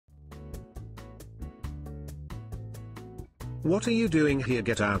What are you doing here?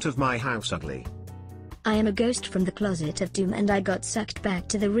 Get out of my house, ugly. I am a ghost from the closet of doom and I got sucked back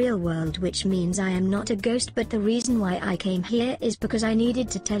to the real world, which means I am not a ghost, but the reason why I came here is because I needed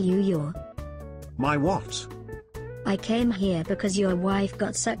to tell you your... My what? I came here because your wife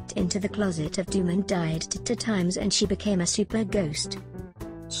got sucked into the closet of doom and died 2 times and she became a super ghost.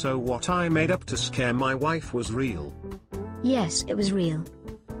 So what I made up to scare my wife was real? Yes, it was real.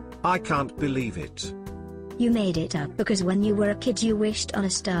 I can't believe it. You made it up because when you were a kid you wished on a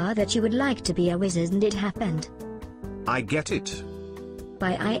star that you would like to be a wizard and it happened. I get it.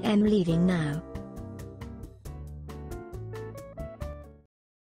 Bye, I am leaving now.